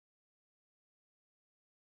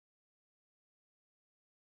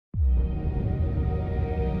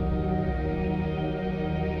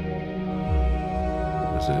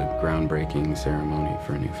groundbreaking ceremony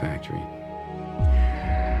for a new factory.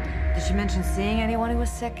 Did she mention seeing anyone who was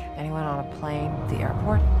sick? Anyone on a plane, the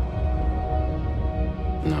airport?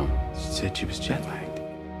 No, she said she was jet lagged.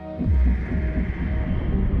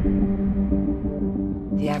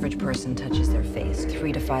 The average person touches their face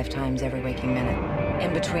 3 to 5 times every waking minute.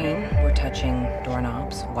 In between, we're touching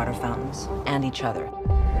doorknobs, water fountains, and each other.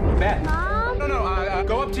 Beth. Mom? No,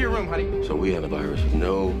 go up to your room, honey. So we have a virus with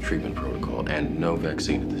no treatment protocol and no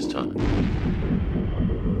vaccine at this time.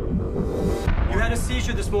 You had a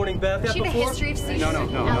seizure this morning, Beth. She had a history of seizures, No.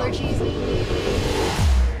 allergies.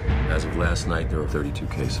 As of last night, there are 32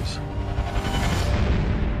 cases.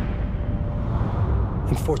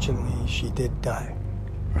 Unfortunately, she did die.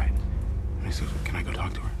 Right. So can I go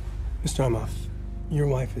talk to her? Mr. Amoff, your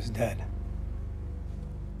wife is dead.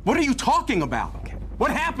 What are you talking about? Okay.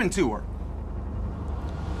 What happened to her?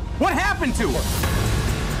 What happened to her?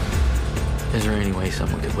 Is there any way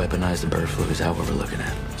someone could weaponize the bird flu? Is that what we're looking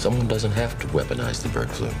at? Someone doesn't have to weaponize the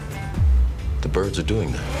bird flu. The birds are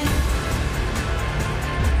doing that.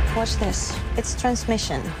 Watch this. It's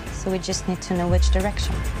transmission, so we just need to know which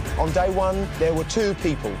direction. On day 1, there were 2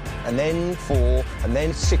 people, and then 4, and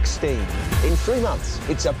then 16. In 3 months,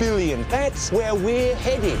 it's 1 billion. That's where we're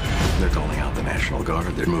headed. They're calling out the National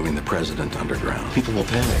Guard. They're moving the president underground. People will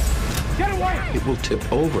panic. Get away! It will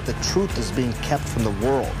tip over. The truth is being kept from the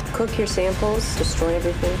world. Cook your samples, destroy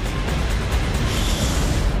everything.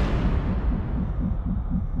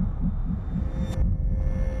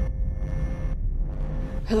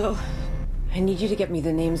 Hello. I need you to get me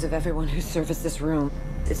the names of everyone who serviced this room.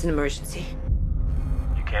 It's an emergency.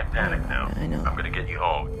 You can't panic now. I know. I'm gonna get you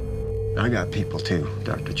home. I got people too,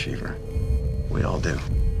 Dr. Cheever. We all do.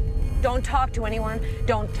 Don't talk to anyone.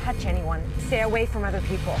 Don't touch anyone. Stay away from other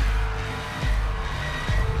people.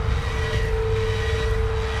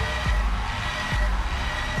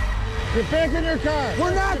 Get back in your car.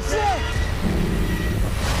 We're not sick.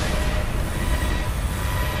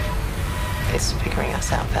 It's figuring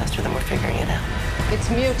us out faster than we're figuring it out. It's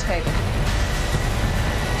mutated.